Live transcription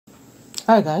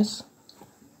Hi guys,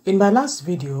 in my last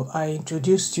video I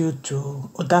introduced you to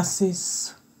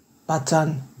AUDACES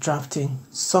pattern drafting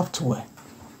software.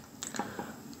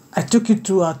 I took you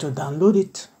through how to download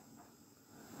it.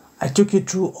 I took you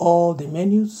through all the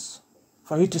menus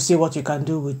for you to see what you can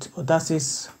do with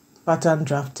AUDACES pattern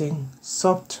drafting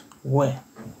software.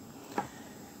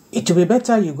 It will be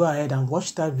better you go ahead and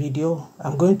watch that video.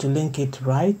 I'm going to link it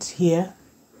right here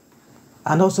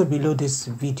and also below this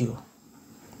video.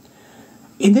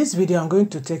 In this video, I'm going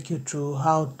to take you through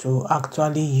how to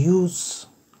actually use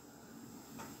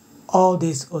all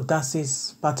these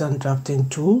AUDACES pattern drafting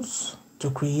tools to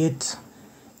create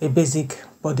a basic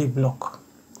body block.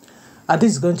 And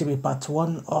this is going to be part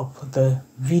 1 of the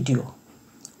video,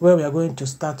 where we are going to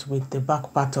start with the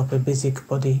back part of a basic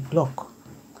body block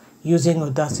using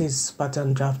AUDACES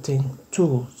pattern drafting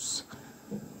tools.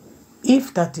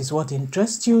 If that is what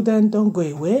interests you, then don't go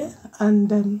away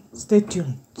and stay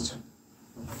tuned.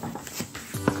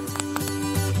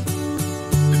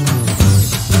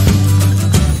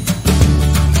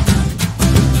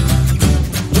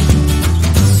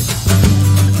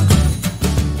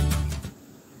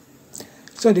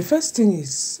 So the first thing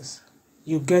is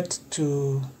you get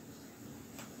to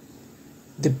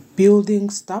the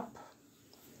buildings tab,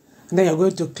 and then you're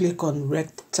going to click on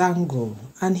rectangle,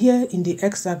 and here in the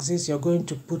x-axis you're going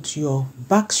to put your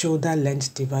back shoulder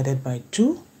length divided by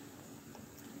 2,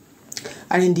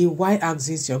 and in the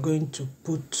y-axis you're going to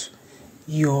put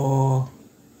your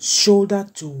shoulder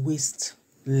to waist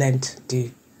length,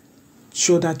 the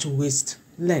shoulder to waist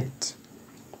length.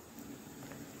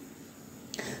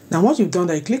 Now once you've done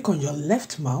that, you click on your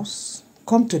left mouse,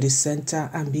 come to the center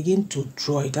and begin to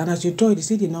draw it. And as you draw it, you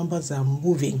see the numbers are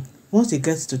moving. Once it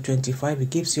gets to 25, it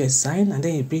gives you a sign, and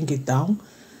then you bring it down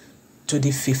to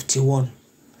the 51.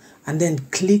 And then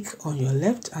click on your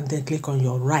left and then click on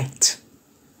your right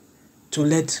to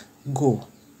let go.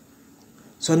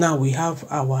 So now we have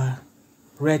our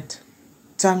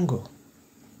rectangle.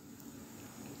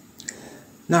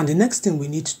 Now the next thing we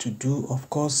need to do, of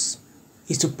course,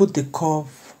 is to put the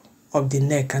curve of the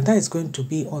neck, and that is going to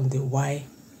be on the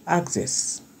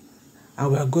y-axis,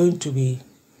 and we are going to be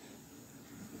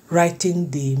writing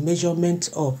the measurement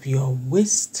of your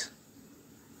waist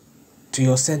to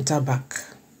your center back.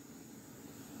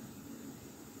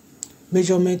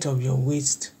 Measurement of your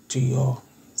waist to your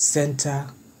center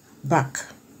back.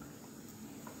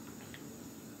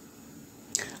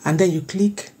 And then you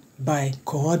click by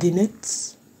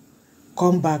coordinates,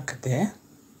 come back there,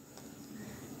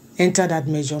 enter that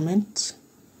measurement,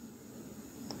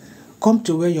 come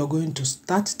to where you're going to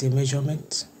start the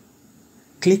measurement,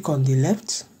 click on the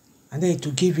left, and then it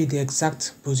will give you the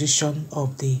exact position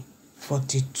of the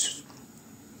 42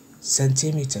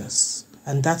 centimeters,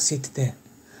 and that's it there.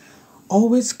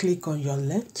 Always click on your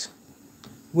left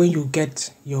when you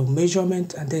get your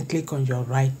measurement, and then click on your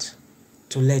right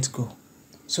to let go.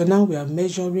 So now we are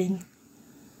measuring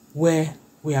where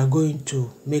we are going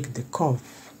to make the curve,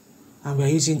 and we are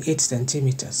using 8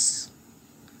 centimeters.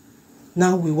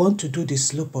 Now we want to do the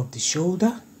slope of the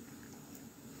shoulder,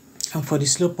 and for the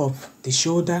slope of the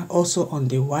shoulder, also on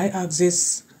the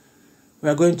y-axis, we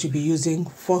are going to be using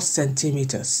 4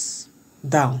 centimeters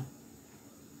down.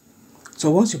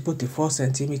 So once you put the 4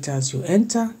 centimeters, you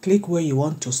enter, click where you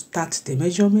want to start the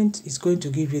measurement. It's going to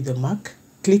give you the mark.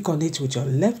 Click on it with your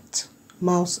left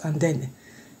mouse and then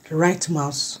right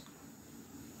mouse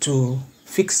to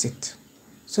fix it.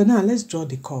 So now let's draw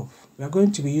the curve. We are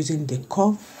going to be using the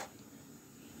curve.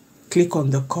 Click on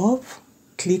the curve.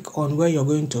 Click on where you're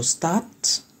going to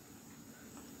start.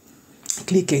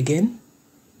 Click again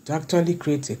to actually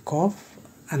create a curve,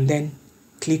 and then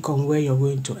click on where you're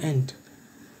going to end.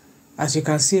 As you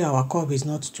can see, our curve is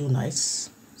not too nice,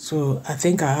 so I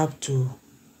think I have to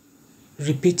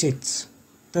repeat it.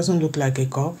 Doesn't look like a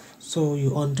curve, so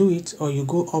you undo it, or you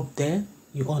go up there,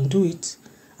 you undo it,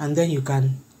 and then you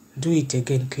can do it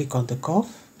again. Click on the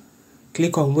curve,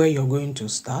 click on where you're going to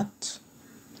start,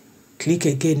 click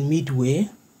again midway,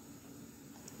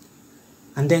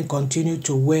 and then continue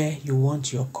to where you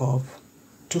want your curve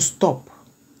to stop.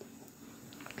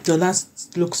 So that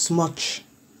looks much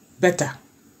better.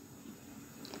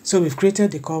 So we've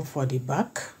created the curve for the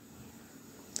back.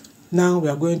 Now we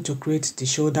are going to create the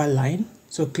shoulder line.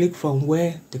 So click from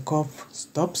where the curve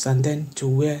stops and then to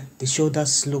where the shoulder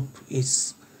slope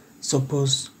is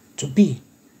supposed to be,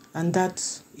 and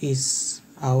that is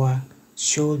our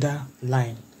shoulder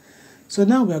line. So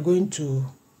now we are going to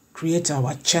create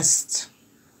our chest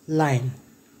line.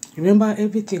 Remember,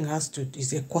 everything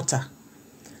is a quarter.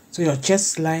 So your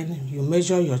chest line, you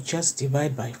measure your chest,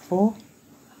 divide by 4,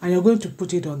 and you're going to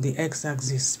put it on the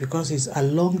x-axis because it's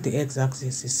along the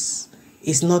x-axis.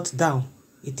 It's not down,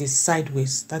 it is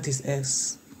sideways. That is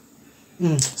x.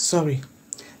 Sorry,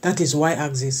 that is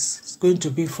y-axis. It's going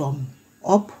to be from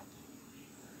up.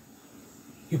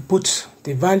 You put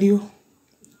the value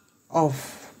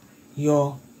of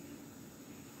your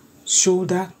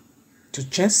shoulder to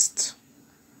chest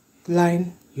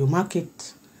line, you mark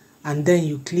it, and then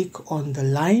you click on the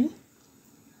line,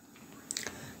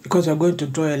 because we're going to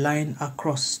draw a line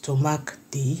across to mark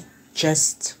the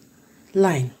chest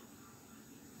line.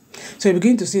 So you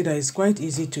begin to see that it's quite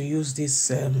easy to use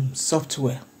this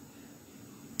software.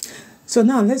 So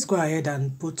now let's go ahead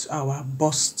and put our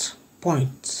bust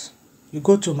point. You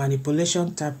go to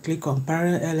Manipulation tab, click on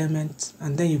Parallel Element,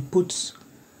 and then you put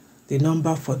the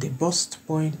number for the bust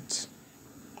point.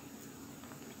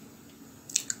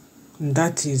 And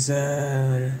that is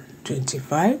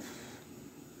 25.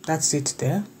 That's it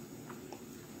there.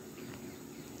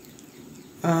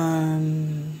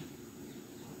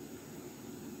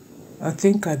 I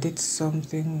think I did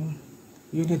something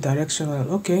unidirectional.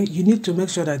 Okay, you need to make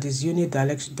sure that it's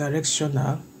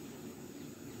unidirectional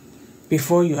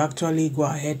before you actually go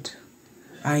ahead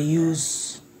and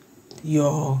use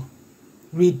your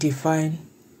redefine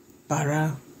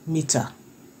parameter.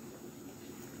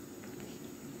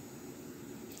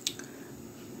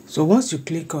 So once you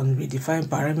click on redefine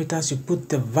parameters, you put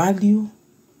the value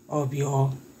of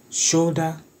your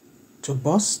shoulder to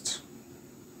bust.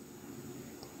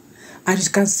 And you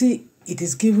can see it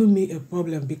is giving me a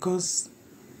problem because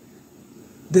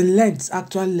the length,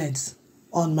 actual length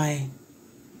on my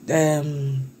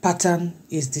pattern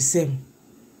is the same.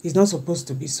 It's not supposed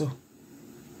to be so.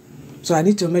 So I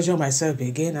need to measure myself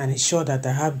again and ensure that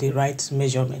I have the right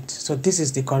measurement. So this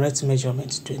is the correct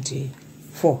measurement,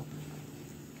 24.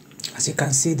 As you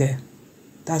can see there,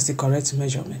 that's the correct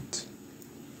measurement.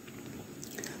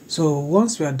 So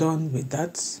once we are done with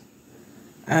that,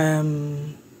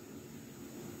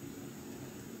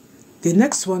 the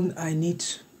next one I need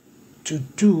to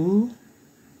do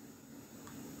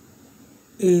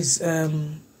is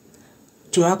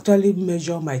to actually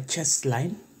measure my chest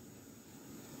line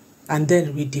and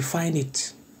then redefine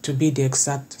it to be the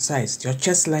exact size, your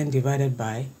chest line divided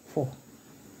by 4.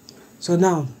 So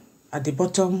now at the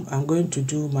bottom, I'm going to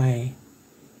do my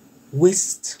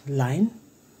waist line,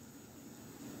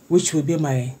 which will be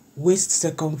my waist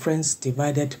circumference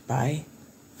divided by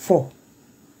 4.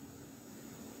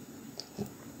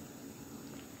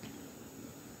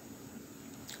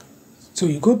 So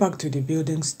you go back to the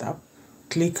Buildings tab,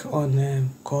 click on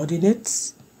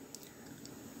Coordinates,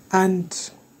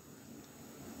 and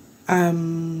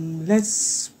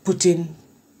let's put in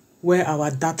where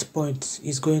our dart point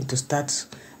is going to start,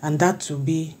 and that will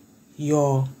be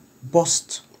your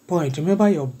bust point. Remember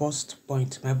your bust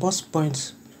point. My bust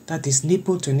point, that is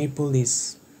nipple to nipple,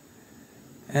 is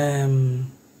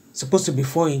supposed to be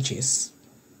 4 inches,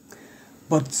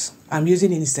 but I'm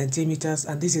using in centimeters,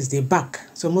 and this is the back.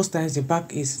 So most times the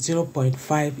back is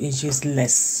 0.5 inches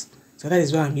less. So that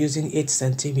is why I'm using 8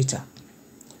 centimeters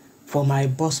for my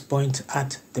bust point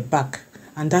at the back,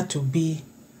 and that will be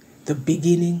the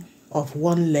beginning of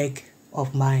one leg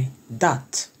of my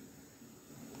dart.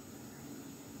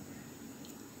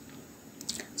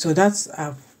 So that's,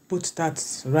 I've put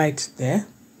that right there.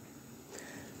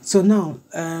 So now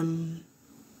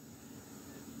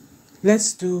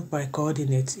let's do my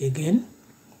coordinates again,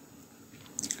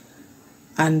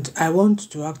 and I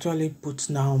want to actually put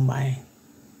now my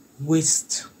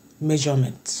waist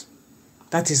measurement.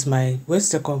 That is my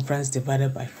waist circumference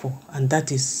divided by 4, and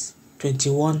that is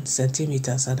 21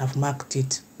 centimeters, and I've marked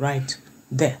it right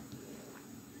there.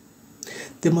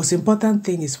 The most important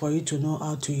thing is for you to know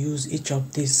how to use each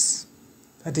of these.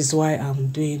 That is why I'm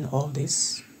doing all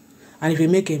this. And if you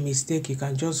make a mistake, you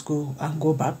can just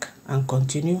go back and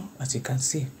continue, as you can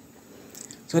see.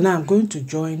 So now I'm going to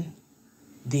join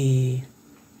the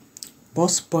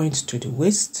bust point to the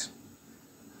waist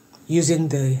using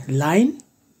the line,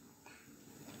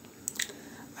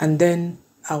 and then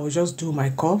I will just do my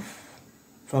curve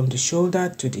from the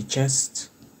shoulder to the chest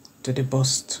to the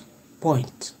bust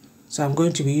point. So I'm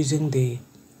going to be using the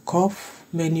curve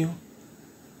menu,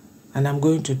 and I'm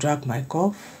going to drag my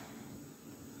curve,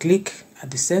 click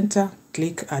at the center,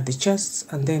 click at the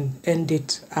chest, and then end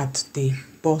it at the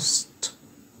bust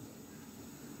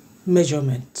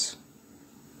measurement.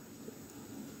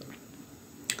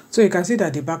 So you can see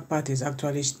that the back part is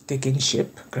actually taking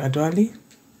shape gradually.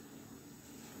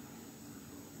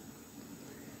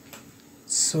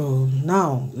 So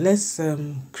now let's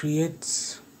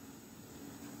create,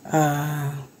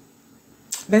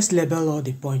 let's label all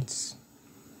the points.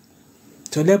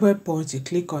 To label points, you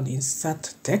click on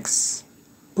insert text,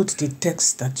 put the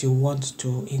text that you want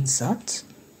to insert.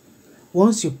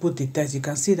 Once you put the text, you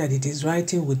can see that it is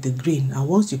writing with the green, and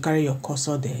once you carry your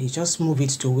cursor there, you just move it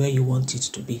to where you want it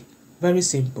to be. Very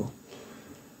simple.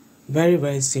 Very,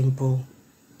 very simple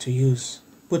to use.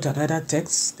 Put another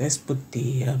text. Let's put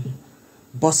the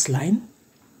bus line.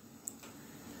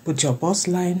 Put your bus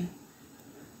line.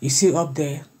 You see up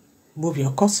there, move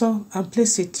your cursor and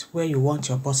place it where you want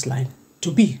your bus line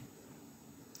to be.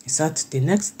 Insert the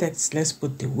next text. Let's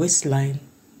put the waistline.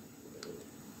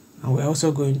 And we're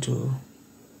also going to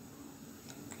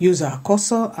use our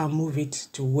cursor and move it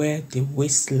to where the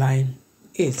waistline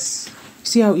is.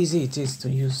 See how easy it is to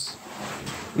use.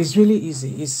 It's really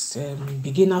easy. It's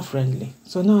beginner friendly.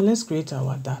 So now let's create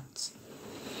our dart.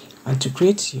 And to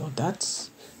create your darts,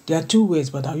 there are two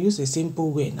ways, but I'll use a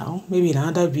simple way now. Maybe in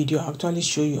another video, I'll actually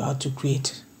show you how to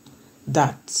create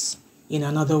darts in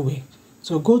another way.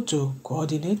 So go to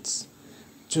coordinates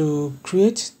to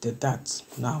create the dart.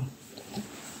 Now,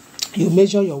 you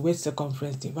measure your waist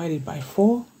circumference, divide it by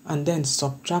 4, and then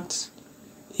subtract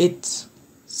 8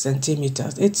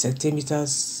 centimeters. 8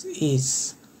 centimeters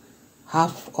is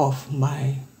half of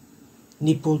my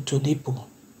nipple to nipple.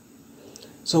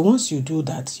 So once you do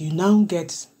that, you now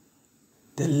get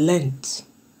the length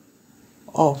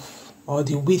of, or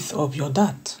the width of your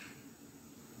dart.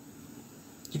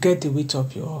 You get the width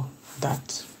of your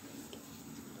dart.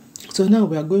 So now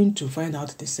we are going to find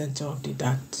out the center of the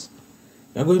dart.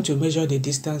 We are going to measure the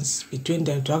distance between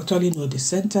them to actually know the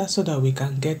center so that we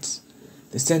can get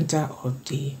the center of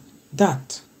the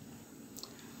dart.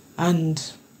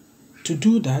 And to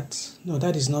do that, no,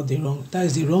 that is not the wrong, that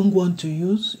is the wrong one to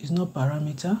use. It's not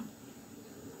parameter.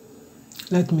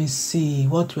 Let me see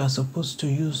what we are supposed to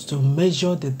use to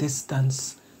measure the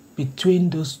distance between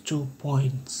those 2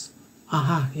 points.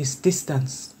 It's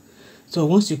distance. So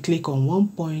once you click on one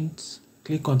point,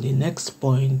 click on the next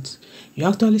point, you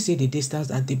actually see the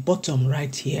distance at the bottom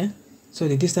right here. So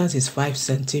the distance is 5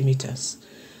 centimeters.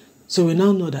 So we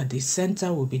now know that the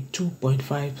center will be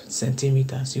 2.5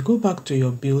 centimeters. You go back to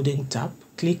your building tab,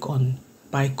 click on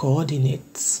by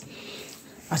coordinates.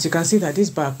 As you can see that this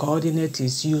by coordinate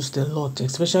is used a lot,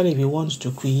 especially if you want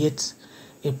to create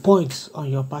a point on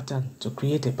your pattern to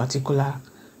create a particular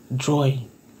drawing.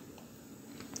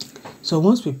 So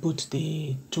once we put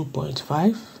the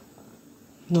 2.5,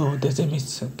 no, there's a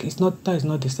mistake. It's not, that is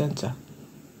not the center.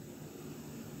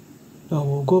 No,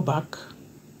 we'll go back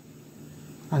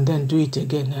and then do it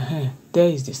again. There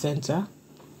is the center.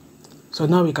 So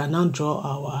now we can now draw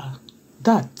our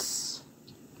darts.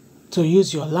 So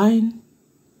use your line,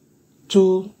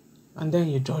 tool, and then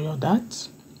you draw your dart.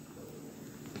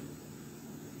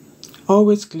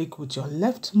 Always click with your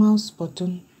left mouse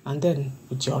button and then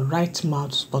with your right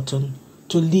mouse button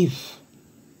to leave.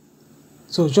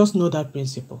 So just know that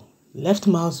principle. Left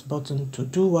mouse button to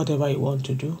do whatever you want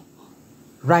to do.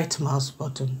 Right mouse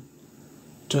button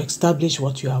to establish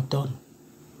what you have done.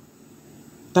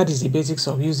 That is the basics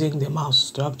of using the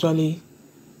mouse to actually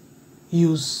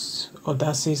use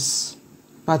AUDACES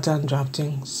pattern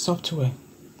drafting software.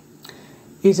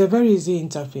 It's a very easy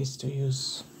interface to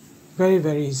use. Very,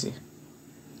 very easy.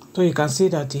 So you can see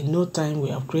that in no time we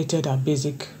have created a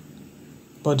basic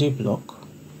body block.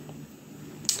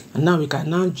 And now we can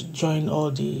now join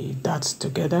all the darts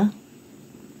together.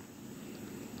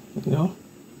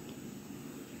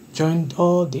 Join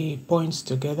all the points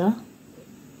together.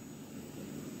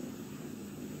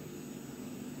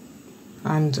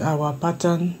 And our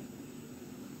pattern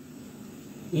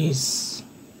is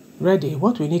ready.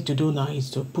 What we need to do now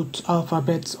is to put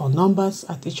alphabets or numbers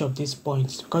at each of these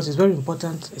points, because it's very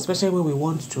important, especially when we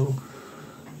want to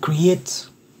create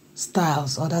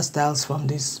styles, other styles from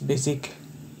this basic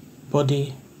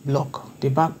body block, the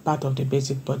back part of the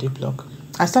basic body block.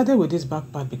 I started with this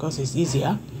back part because it's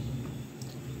easier.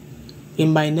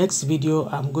 In my next video,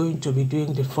 I'm going to be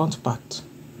doing the front part.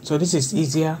 So this is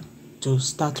easier to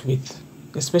start with,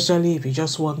 especially if you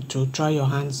just want to try your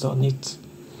hands on it.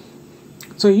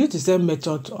 So you use the same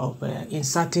method of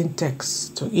inserting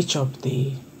text to each of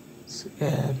the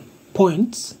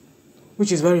points,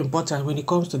 which is very important when it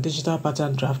comes to digital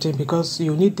pattern drafting, because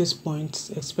you need these points,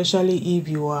 especially if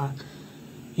you are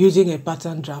using a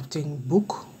pattern drafting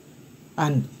book.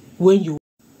 And when you...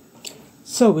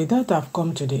 So with that, I've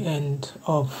come to the end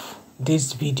of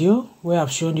this video where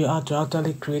I've shown you how to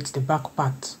actually create the back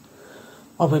part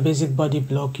of a basic body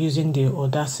block using the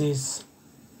AUDACES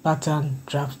pattern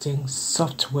drafting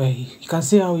software. You can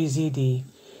see how easy the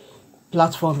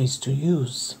platform is to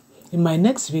use. In my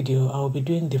next video, I will be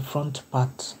doing the front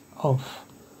part of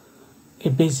a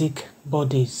basic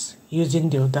bodies using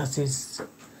the AUDACES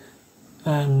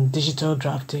digital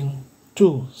drafting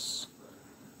tools.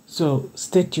 So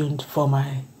stay tuned for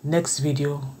my next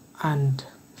video, and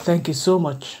thank you so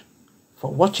much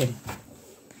for watching.